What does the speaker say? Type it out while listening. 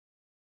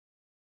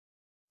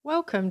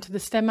Welcome to the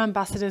STEM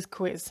Ambassadors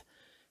quiz.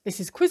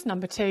 This is quiz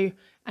number 2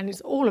 and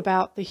it's all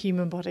about the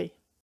human body.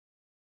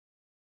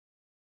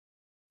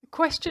 The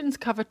questions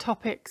cover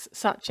topics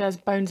such as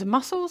bones and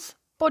muscles,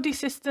 body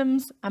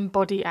systems and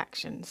body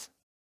actions.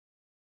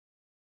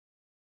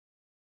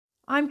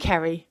 I'm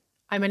Kerry.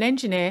 I'm an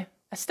engineer,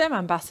 a STEM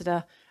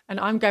ambassador, and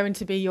I'm going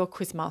to be your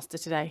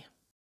quizmaster today.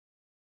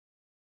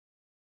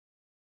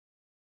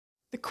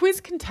 The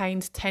quiz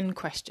contains 10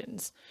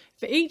 questions.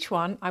 For each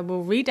one, I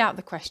will read out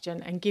the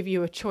question and give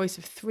you a choice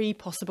of 3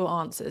 possible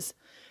answers.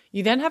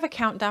 You then have a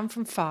countdown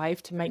from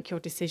 5 to make your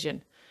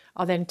decision.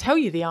 I'll then tell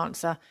you the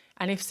answer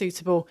and, if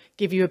suitable,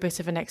 give you a bit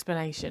of an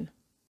explanation.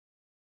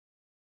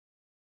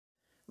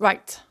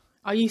 Right,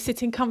 are you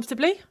sitting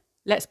comfortably?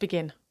 Let's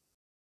begin.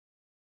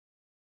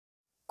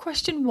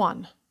 Question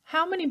 1.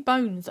 How many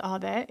bones are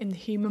there in the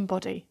human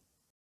body?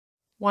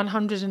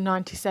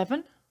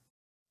 197,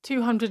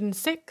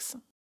 206,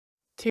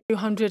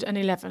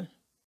 211.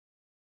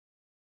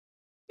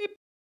 Beep.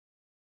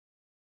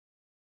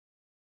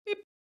 Beep.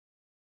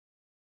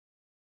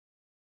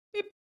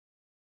 Beep.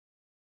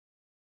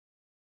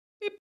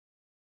 Beep.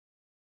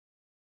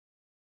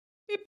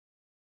 Beep.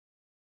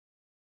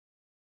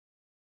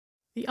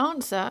 The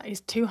answer is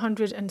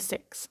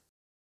 206.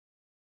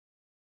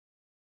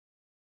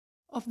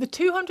 Of the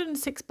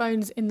 206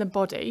 bones in the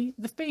body,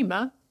 the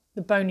femur,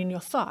 the bone in your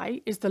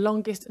thigh, is the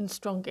longest and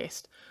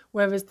strongest,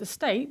 whereas the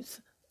stapes,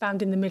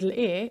 found in the middle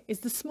ear, is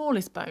the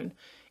smallest bone.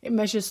 It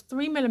measures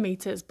 3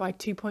 mm by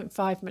 2.5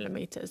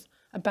 mm,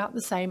 about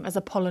the same as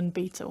a pollen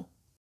beetle.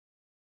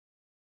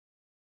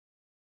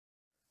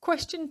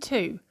 Question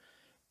 2.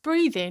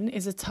 Breathing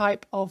is a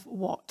type of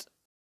what?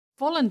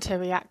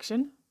 Voluntary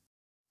action,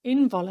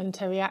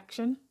 involuntary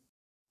action,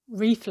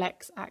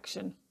 reflex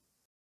action.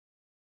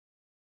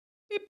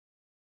 Beep.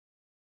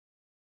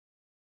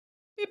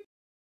 Beep. Beep.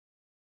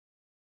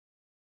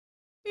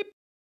 Beep.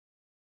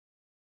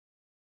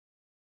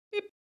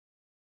 Beep.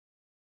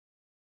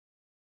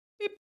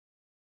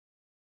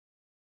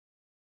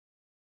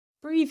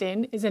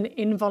 Breathing is an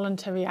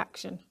involuntary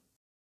action.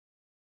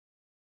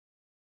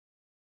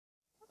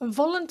 A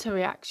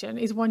voluntary action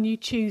is one you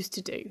choose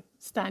to do,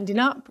 standing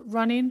up,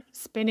 running,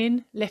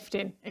 spinning,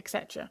 lifting,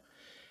 etc.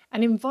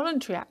 An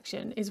involuntary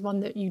action is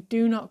one that you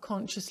do not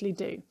consciously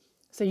do,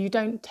 so you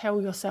don't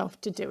tell yourself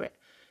to do it,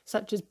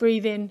 such as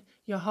breathing,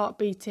 your heart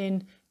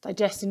beating,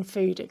 digesting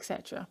food,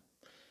 etc.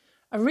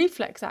 A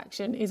reflex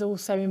action is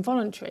also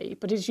involuntary,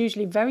 but is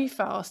usually very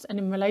fast and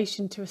in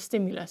relation to a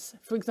stimulus.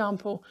 For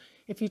example,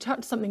 if you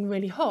touch something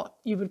really hot,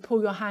 you would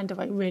pull your hand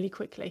away really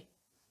quickly.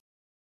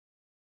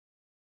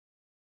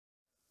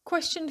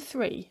 Question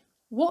 3.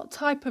 What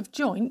type of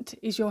joint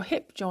is your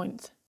hip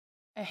joint?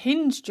 A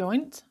hinge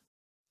joint,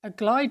 a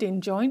gliding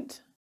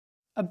joint,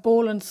 a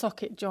ball and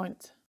socket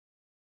joint?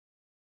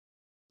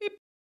 Beep.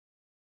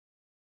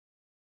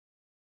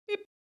 Beep.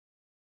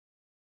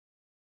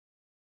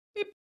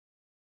 Beep.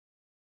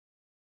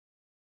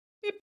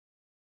 Beep.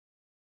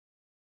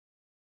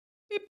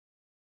 Beep.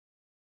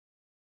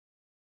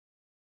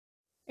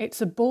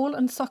 It's a ball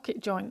and socket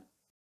joint.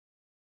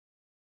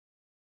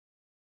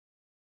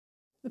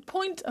 The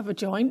point of a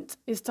joint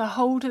is to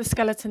hold the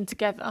skeleton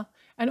together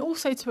and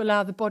also to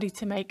allow the body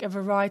to make a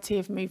variety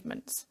of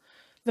movements.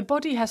 The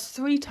body has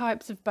 3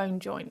 types of bone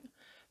joint.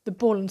 The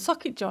ball and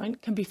socket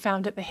joint can be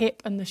found at the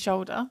hip and the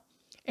shoulder.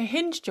 A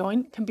hinge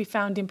joint can be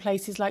found in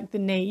places like the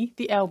knee,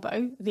 the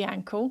elbow, the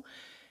ankle,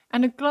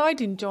 and a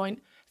gliding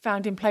joint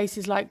found in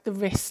places like the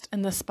wrist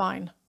and the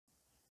spine.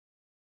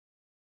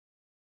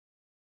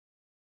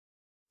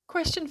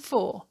 Question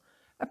 4.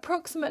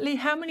 Approximately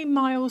how many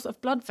miles of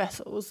blood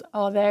vessels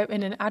are there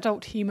in an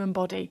adult human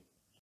body?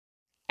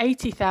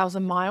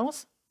 80,000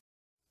 miles,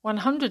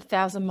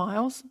 100,000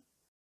 miles,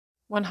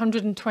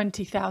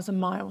 120,000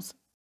 miles.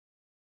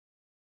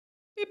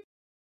 Beep.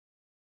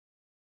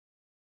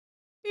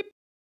 Beep.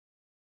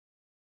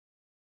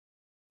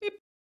 Beep.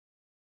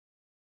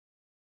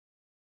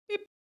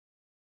 Beep.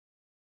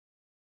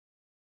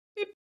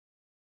 Beep.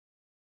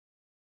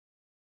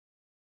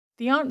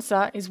 The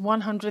answer is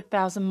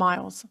 100,000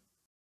 miles.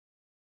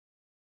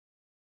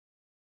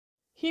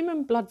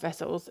 Human blood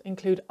vessels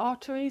include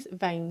arteries,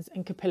 veins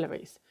and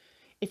capillaries.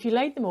 If you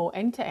laid them all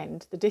end to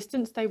end, the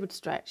distance they would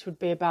stretch would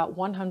be about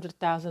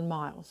 100,000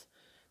 miles.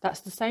 That's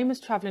the same as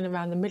travelling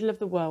around the middle of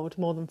the world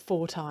more than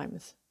 4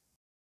 times.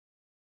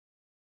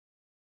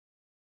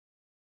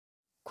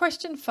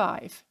 Question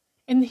 5.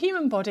 In the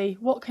human body,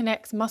 what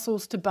connects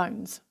muscles to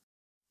bones?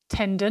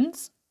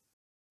 Tendons,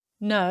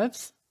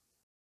 nerves,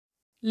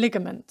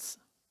 ligaments.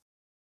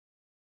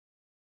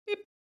 Beep.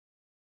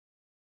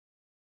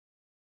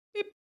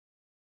 Beep.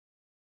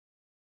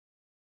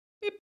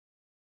 Beep.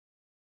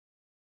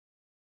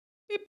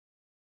 Beep.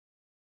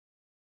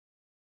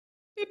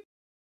 Beep.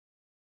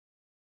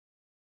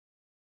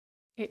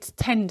 It's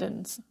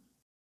tendons.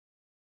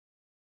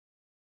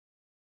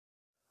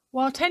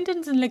 While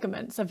tendons and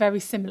ligaments are very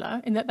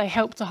similar in that they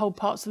help to hold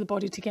parts of the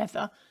body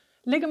together,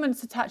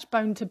 ligaments attach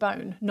bone to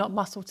bone, not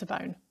muscle to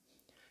bone.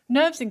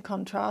 Nerves, in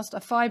contrast,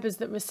 are fibres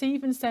that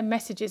receive and send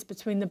messages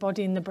between the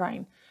body and the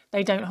brain.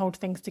 They don't hold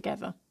things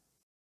together.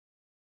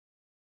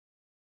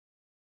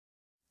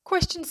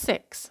 Question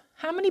 6.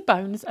 How many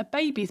bones are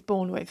babies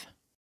born with?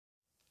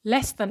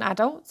 Less than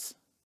adults,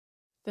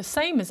 the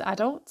same as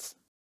adults,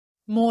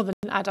 more than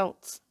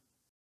adults.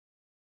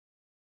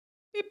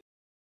 Beep.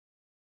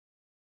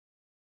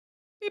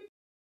 Beep.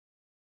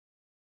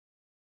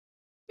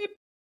 Beep.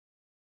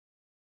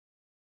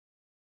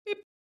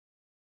 Beep.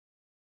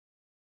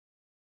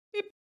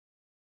 Beep.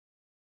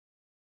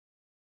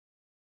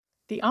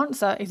 The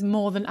answer is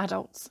more than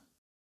adults.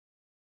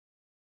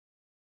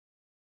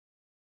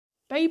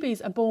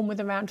 Babies are born with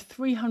around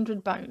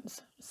 300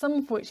 bones, some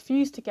of which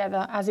fuse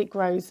together as it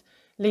grows,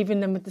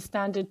 leaving them with the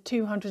standard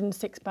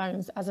 206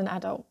 bones as an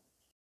adult.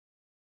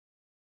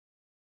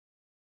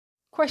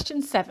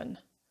 Question 7.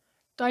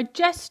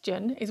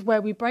 Digestion is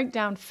where we break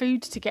down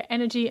food to get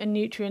energy and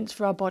nutrients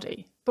for our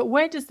body. But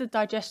where does the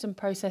digestion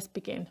process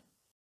begin?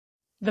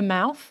 The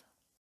mouth,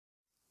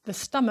 the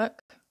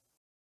stomach,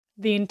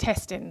 the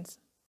intestines.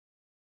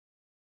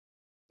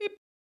 Beep.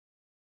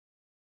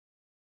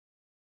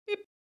 Beep.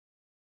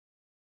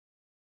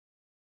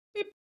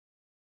 Beep.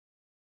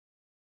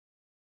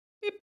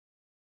 Beep.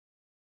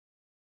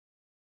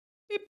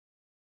 Beep.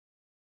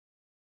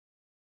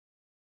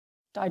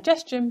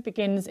 Digestion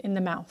begins in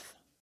the mouth.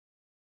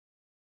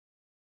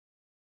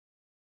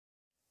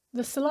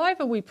 The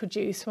saliva we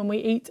produce when we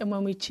eat and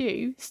when we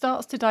chew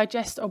starts to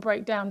digest or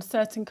break down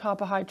certain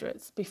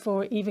carbohydrates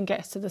before it even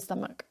gets to the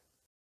stomach.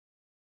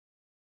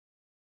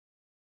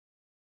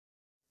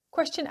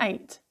 Question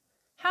 8.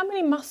 How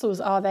many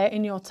muscles are there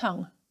in your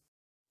tongue?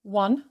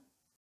 1,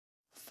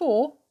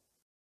 4,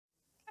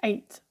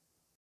 8.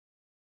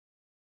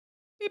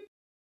 Beep.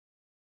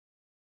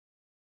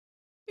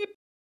 Beep.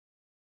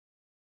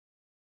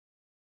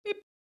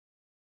 Beep.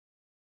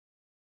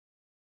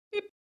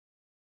 Beep.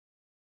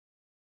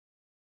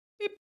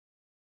 Beep.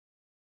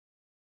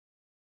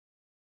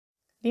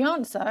 The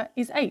answer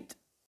is 8.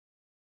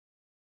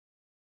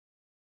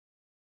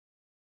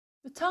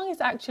 The tongue is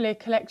actually a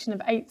collection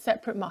of 8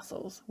 separate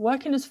muscles,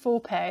 working as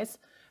 4 pairs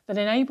that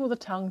enable the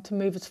tongue to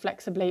move as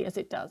flexibly as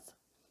it does.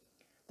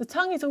 The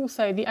tongue is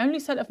also the only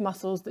set of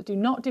muscles that do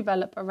not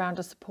develop around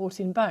a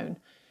supporting bone.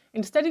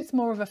 Instead, it's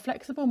more of a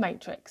flexible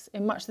matrix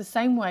in much the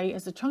same way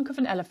as the trunk of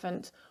an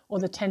elephant or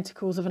the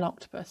tentacles of an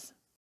octopus.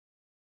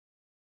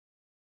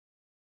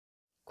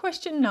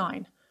 Question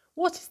 9.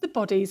 What is the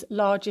body's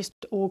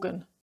largest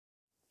organ?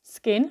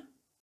 Skin,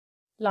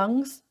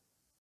 lungs,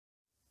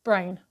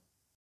 brain.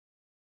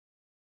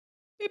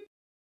 Beep.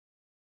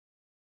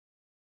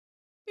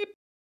 Beep.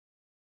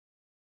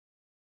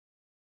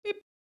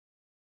 Beep.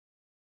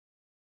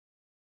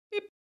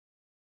 Beep.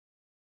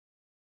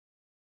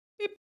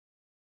 Beep.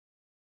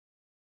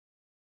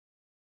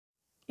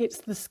 It's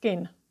the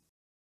skin.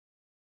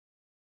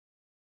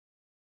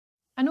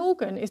 An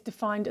organ is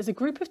defined as a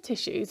group of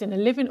tissues in a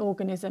living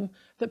organism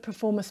that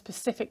perform a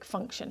specific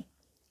function.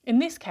 In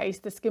this case,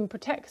 the skin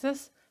protects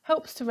us,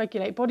 helps to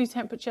regulate body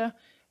temperature,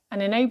 and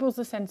enables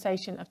the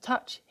sensation of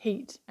touch,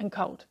 heat, and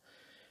cold.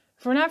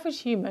 For an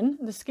average human,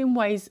 the skin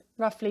weighs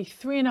roughly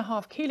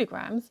 3.5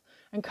 kilograms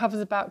and covers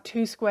about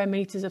 2 square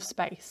meters of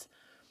space.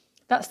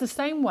 That's the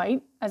same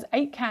weight as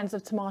 8 cans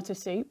of tomato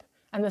soup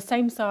and the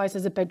same size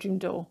as a bedroom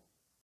door.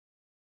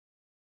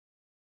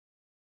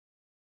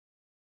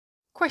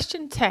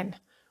 Question 10.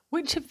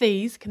 Which of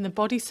these can the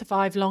body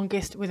survive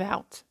longest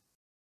without?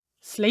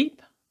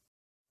 Sleep,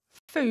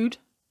 food,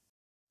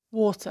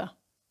 water.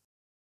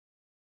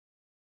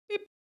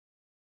 Beep.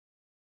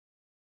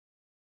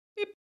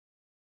 Beep.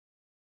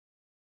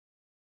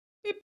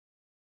 Beep.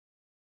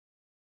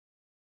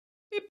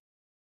 Beep.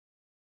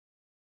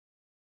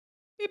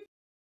 Beep.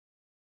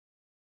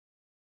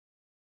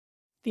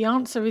 The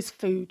answer is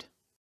food.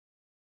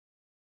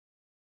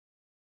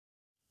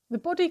 The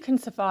body can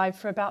survive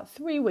for about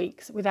 3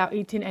 weeks without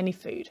eating any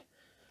food.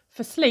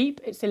 For sleep,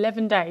 it's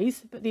 11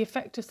 days, but the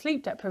effect of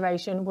sleep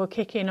deprivation will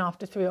kick in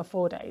after 3 or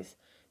 4 days.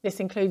 This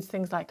includes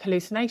things like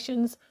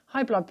hallucinations,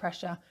 high blood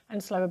pressure,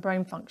 and slower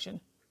brain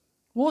function.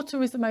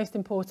 Water is the most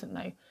important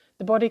though.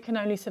 The body can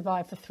only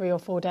survive for 3 or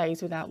 4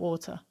 days without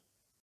water.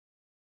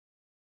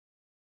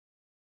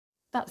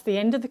 That's the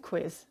end of the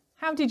quiz.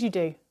 How did you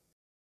do?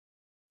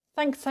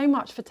 Thanks so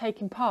much for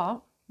taking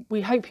part.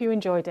 We hope you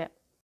enjoyed it.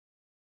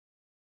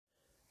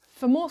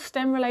 For more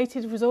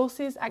STEM-related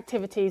resources,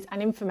 activities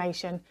and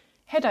information,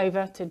 head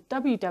over to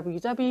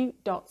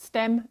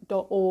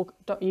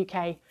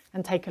www.stem.org.uk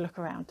and take a look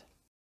around.